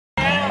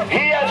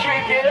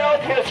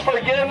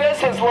forgiveness,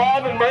 His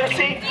love and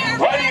mercy,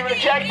 why do you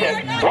reject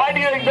it? Why do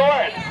you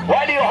ignore it?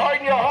 Why do you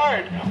harden your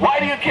heart? Why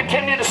do you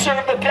continue to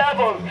serve the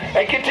devil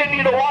and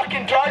continue to walk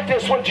in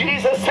darkness when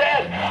Jesus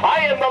said,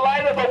 I am the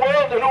light of the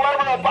world, and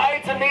whoever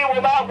abides in me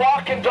will not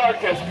walk in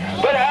darkness,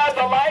 but have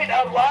the light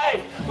of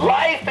life.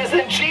 Life is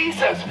in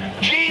Jesus.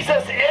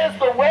 Jesus is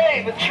the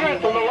way, the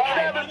truth, and the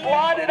life. Have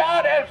blotted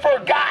out and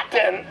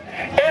forgotten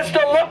is to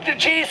look to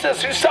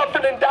Jesus who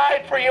suffered and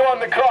died for you on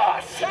the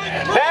cross.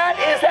 That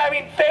is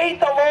having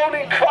faith alone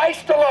in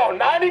Christ alone,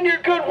 not in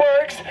your good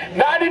works,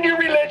 not in your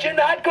religion,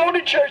 not going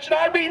to church,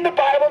 not reading the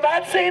Bible,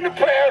 not saying a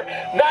prayer,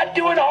 not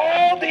doing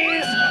all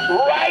these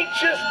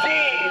righteous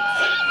deeds.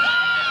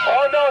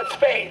 Oh no, it's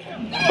faith.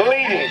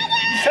 Believing.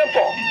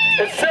 Simple.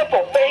 It's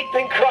simple. Faith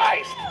in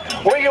Christ.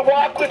 Where you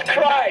walk with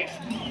Christ.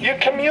 You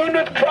commune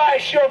with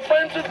Christ. You're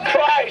friends with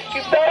Christ.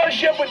 You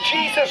fellowship with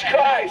Jesus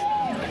Christ.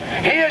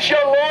 He is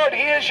your Lord.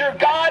 He is your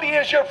God. He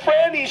is your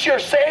friend. He's your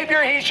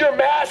Savior. He's your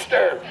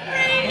Master.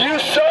 You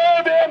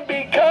serve Him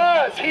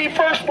because He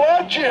first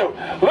loved you.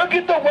 Look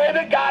at the way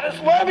that God is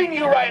loving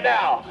you right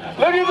now.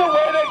 Look at the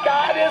way that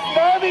God is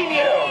loving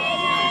you.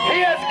 He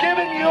has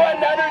given you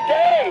another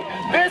day.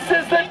 This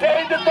is the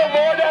day that the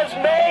Lord has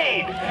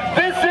made.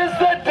 This is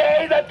the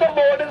day that the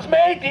Lord has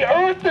made. The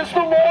earth is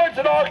the Lord's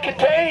and all it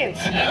contains.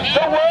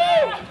 The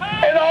world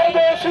and all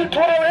those who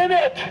dwell in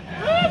it.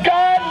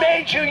 God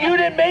made you. You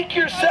didn't make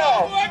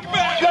yourself.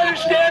 You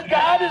understand?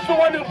 God is the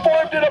one who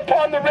formed it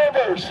upon the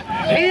rivers.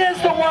 He is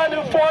the one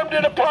who formed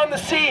it upon the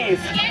seas.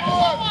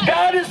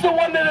 God is the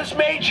one that has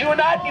made you, and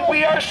not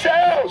we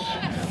ourselves.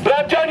 But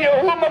I'm telling you,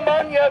 whom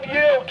among of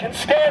you can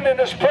stand in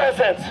His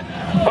presence?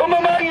 Whom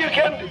among you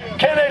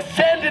can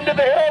ascend into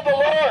the hill of the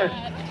Lord?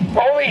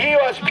 Only he who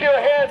has pure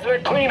hands and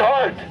a clean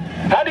heart.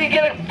 How do you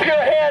get a pure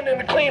hand and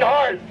a clean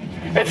heart?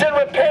 It's in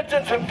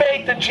repentance and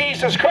faith in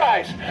Jesus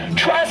Christ.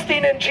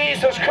 Trusting in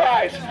Jesus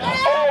Christ.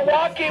 Oh,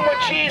 walking with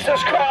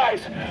Jesus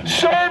Christ.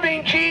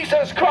 Serving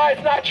Jesus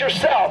Christ, not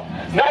yourself.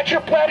 Not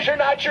your pleasure,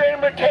 not your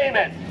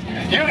entertainment.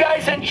 You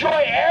guys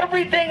enjoy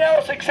everything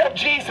else except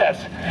Jesus.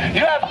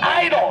 You have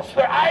idols.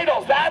 They're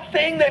idols. That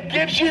thing that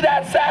gives you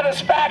that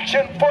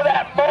satisfaction for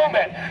that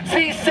moment.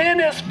 See, sin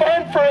is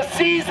fun for a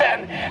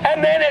season,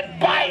 and then it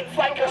bites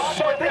like a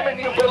serpent, and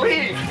you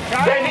believe.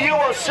 Then you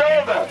will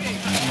serve Him.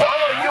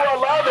 Oh, you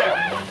will love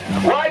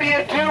Him. Why do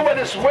you do what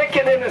is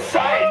wicked in His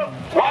sight?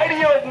 Why do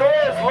you ignore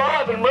His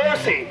love and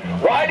mercy?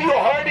 Why do you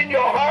harden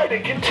your heart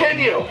and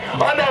continue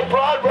on that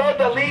broad road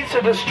that leads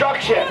to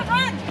destruction?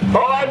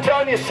 Oh, I'm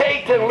telling you,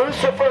 Satan,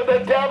 Lucifer, the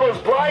devil is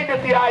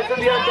blinded the eyes of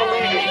the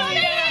unbelieving.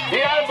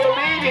 The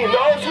unbelieving,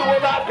 those who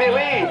will not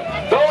believe,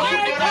 those who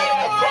do not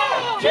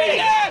have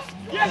faith.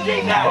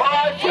 Oh,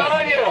 I'm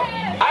telling you,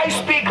 I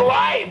speak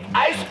life,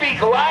 I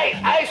speak light,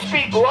 I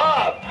speak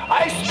love,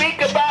 I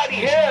speak about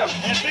Him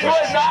who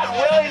is not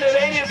willing that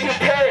any of you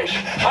perish.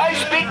 I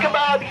speak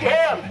about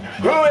Him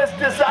who is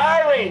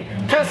desiring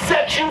to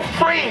set you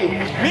free.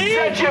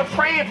 Set you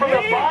free from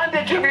the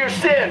bondage of your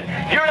sin.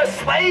 You're a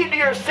slave to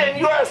your sin.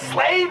 You're a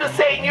slave to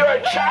Satan. You're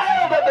a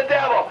child of the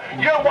devil.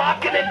 You're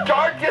walking in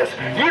darkness.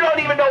 You don't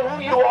even know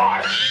who you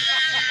are.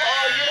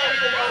 Oh, you don't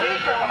even know who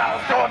you are when I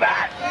was doing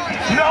that.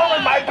 No,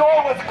 when my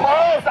door was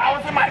closed, I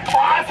was in my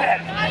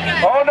closet.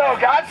 Oh no,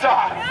 God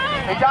saw it.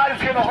 And God is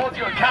going to hold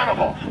you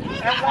accountable.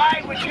 And why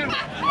would you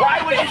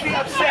be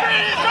upset?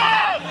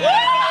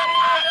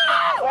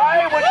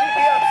 Why would you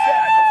be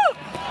upset?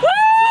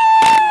 The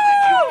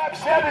reason you are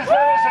upset is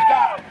there is a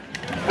God.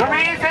 The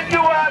reason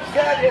you are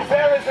upset is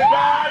there is a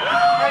God,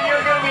 and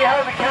you're going to be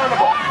held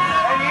accountable.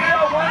 And you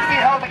don't want to be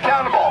held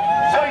accountable.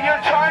 So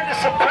you're trying to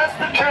suppress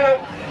the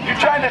truth. You're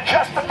trying to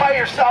justify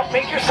yourself,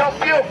 make yourself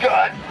feel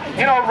good.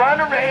 You know, run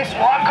a race,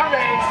 walk a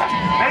race,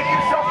 make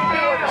yourself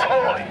feel it is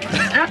holy.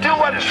 You do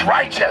what is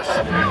righteous.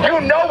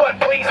 You know what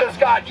pleases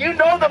God. You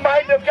know the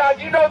mind of God.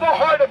 You know the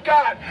heart of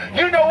God.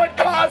 You know what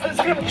causes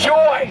Him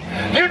joy.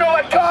 You know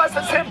what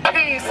causes Him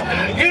peace.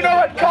 You know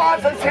what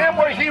causes Him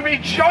where He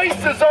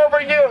rejoices over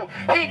you.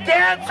 He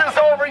dances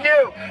over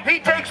you. He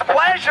takes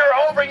pleasure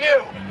over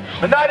you.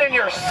 But not in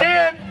your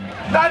sin.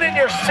 Not in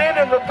your sin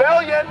and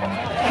rebellion.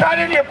 Not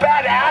in your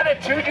bad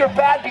attitude, your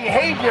bad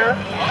behavior.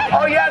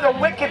 Oh yeah, the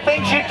wicked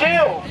things you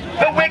do.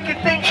 The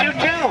wicked things you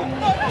do.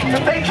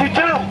 The things you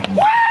do.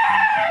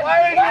 Why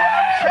are you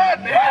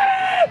upset,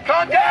 man?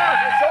 Calm down.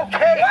 It's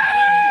okay.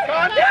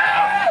 Calm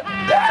down.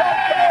 It's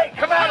okay.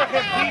 Come out of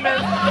him,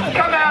 demon.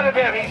 Come out of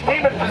him. He's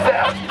demon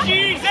possessed.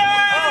 Jesus!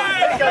 Oh,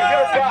 thank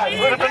God.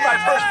 Would have been my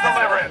first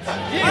deliverance.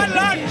 I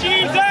love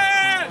Jesus!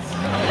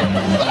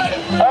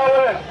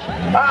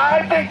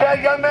 I think that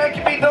young man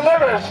can be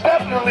delivered. It's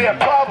definitely a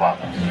problem.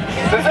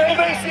 Does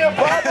anybody see a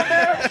problem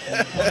there?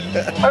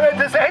 I mean,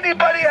 does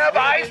anybody have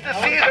eyes to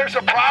see there's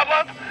a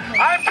problem?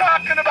 I'm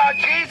talking about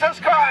Jesus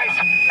Christ,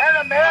 and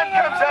a man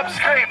comes up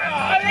screaming.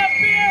 I love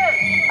beer!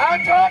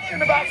 I'm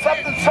talking about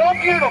something so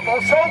beautiful,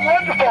 so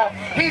wonderful,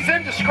 He's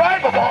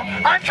indescribable.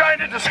 I'm trying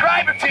to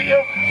describe it to you.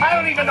 I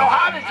don't even know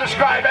how to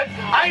describe it.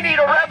 I need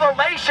a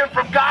revelation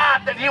from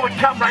God that He would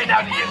come right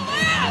now to you.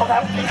 Oh,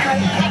 that would be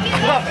great.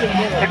 Look,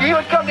 if He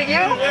would come to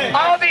you,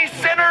 all these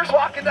sinners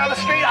walking walking down the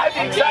street, I'd be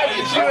excited to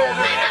you.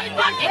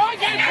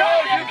 No,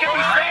 you can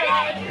be saved.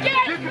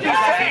 You can be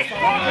saved.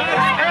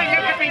 And you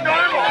can be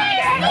normal.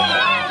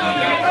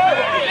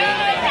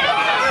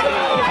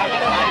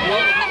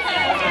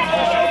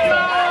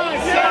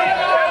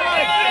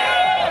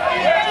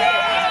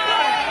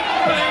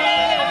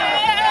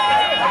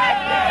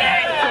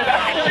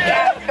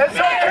 It's okay.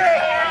 It's okay.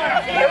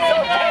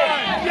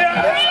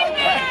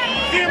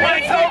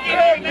 It's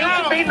okay. You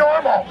can be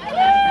normal.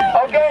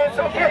 Okay, it's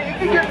okay. You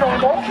can get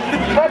normal.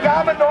 Look,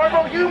 I'm a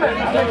normal human.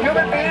 I'm a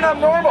human being. I'm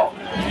normal.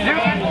 You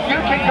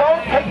can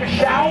go take a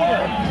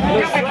shower.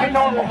 You can be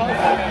normal.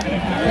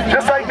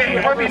 Just like me.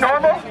 You want to be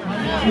normal?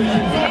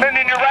 And then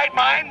in your right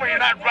mind, where you're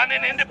not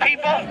running into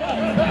people.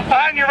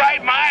 In your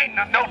right mind,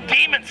 no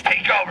demons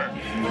take over.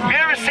 Have you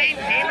ever seen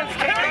demons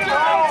take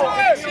over?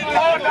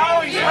 Oh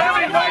no, he's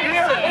living right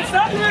here.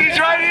 He's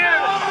right here.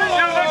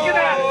 You're looking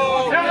at it.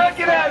 You're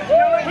looking at it.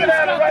 You're looking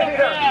at it right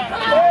here.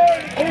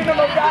 Oh, the kingdom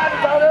of God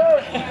is on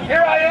earth.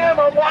 Here I am.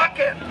 I'm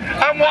walking.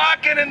 I'm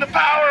walking in the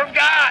power of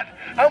God.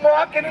 I'm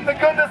walking in the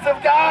goodness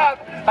of God.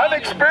 I've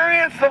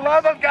experienced the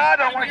love of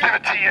God. I want to give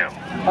it to you.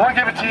 I want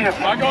to give it to you.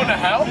 Am I going to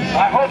hell?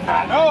 I hope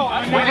not. No.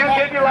 Will you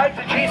give your life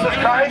to Jesus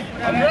Christ?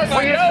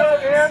 Will you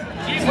serve Him?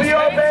 Will you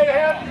obey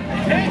Him?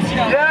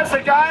 Yes,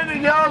 a guy in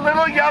a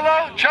little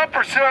yellow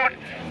jumper suit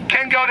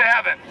can go to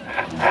heaven.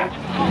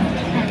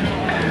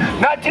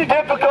 Not too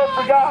difficult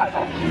for God.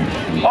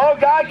 Oh,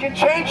 God can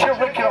change your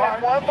wicked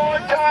heart. One more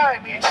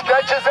time. He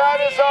stretches out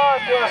His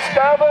arm to a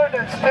stubborn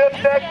and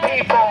stiff-necked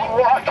people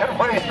walking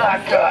where He's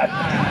not good.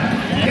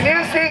 Can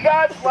you see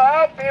God's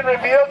love being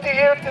revealed to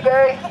you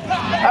today?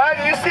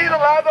 Do you see the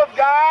love of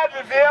God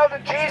revealed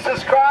in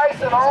Jesus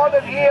Christ and all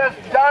that He has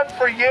done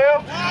for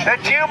you,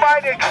 that you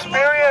might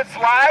experience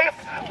life?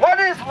 What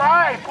is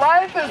life?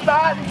 Life is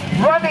not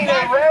running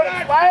a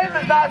race. Life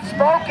is not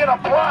smoking a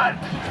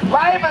blunt.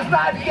 Life is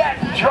not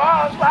getting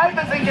drunk. Life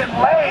isn't getting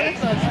laid.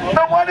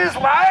 But what is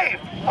life?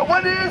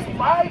 What is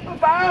life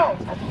about?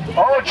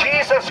 Oh,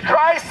 Jesus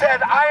Christ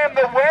said, I am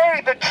the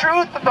way, the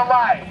truth, and the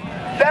life.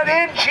 That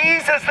in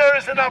Jesus there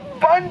is an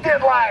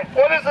abundant life.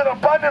 What is an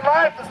abundant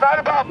life? It's not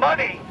about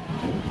money.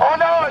 Oh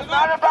no, it's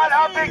not about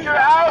how big your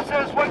house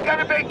is, what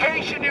kind of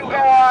vacation you go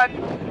on.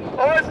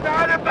 Oh, it's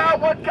not about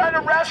what kind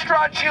of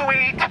restaurants you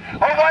eat,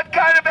 or what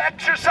kind of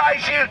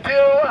exercise you do,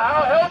 or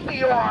how healthy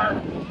you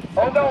are.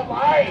 Oh no,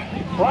 life,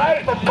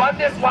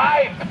 abundant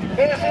life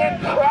is in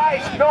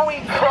Christ,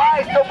 knowing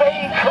Christ,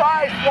 obeying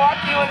Christ,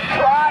 walking with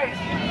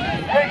Christ,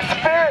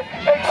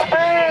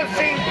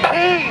 experiencing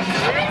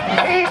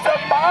peace of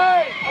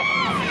mind.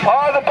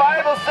 Oh, the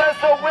Bible says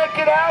the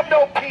wicked have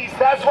no peace.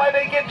 That's why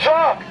they get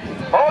drunk.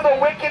 Oh, the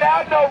wicked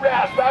have no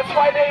rest. That's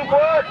why they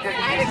work.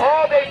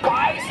 Oh, they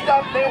buy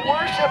stuff, they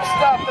worship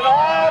stuff, and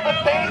all the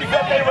things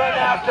that they run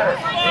after.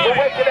 The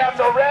wicked have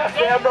no rest.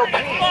 They have no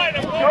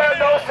peace. You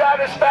have no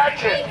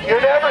satisfaction.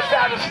 You're never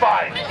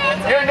satisfied.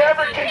 You're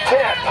never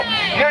content.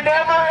 You're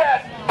never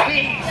at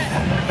peace.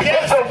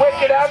 Because the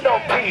wicked have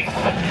no peace.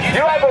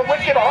 You have a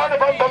wicked heart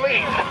of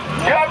unbelief.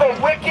 You have a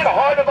wicked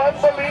heart of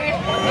unbelief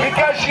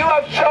because you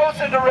have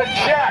chosen to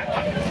reject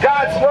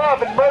God's love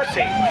and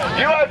mercy.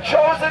 You have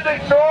chosen to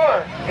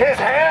ignore His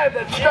hand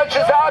that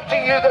stretches out to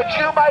you that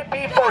you might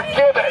be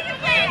forgiven,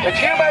 that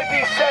you might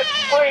be set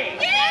free,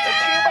 that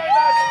you might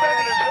not spend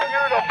it as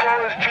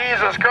beautiful as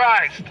Jesus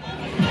Christ.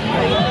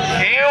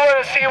 You want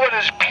to see what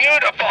is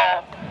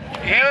beautiful?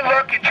 You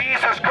look at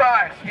Jesus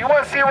Christ. You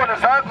want to see what is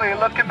ugly?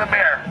 Look in the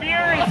mirror.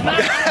 Fear is not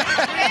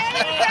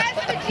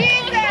to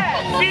Jesus.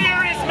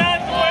 Fear is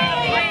not the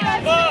way to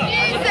please love.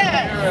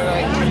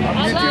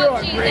 I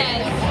love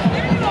Jesus.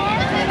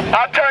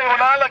 I'll tell you,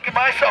 when I look at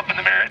myself in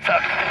the mirror, it's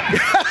ugly.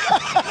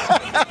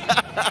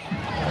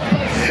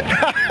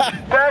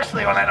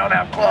 Especially when I don't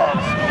have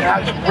clothes.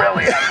 That's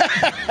really ugly.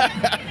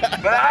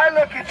 But I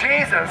look at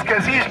Jesus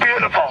because He's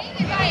beautiful.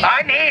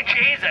 I need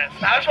Jesus.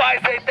 That's why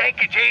I say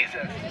thank you,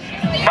 Jesus.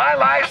 My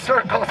life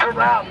circles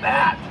around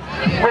that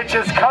which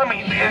is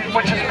coming,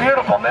 which is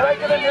beautiful. Then I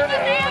get a new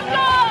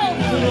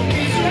name.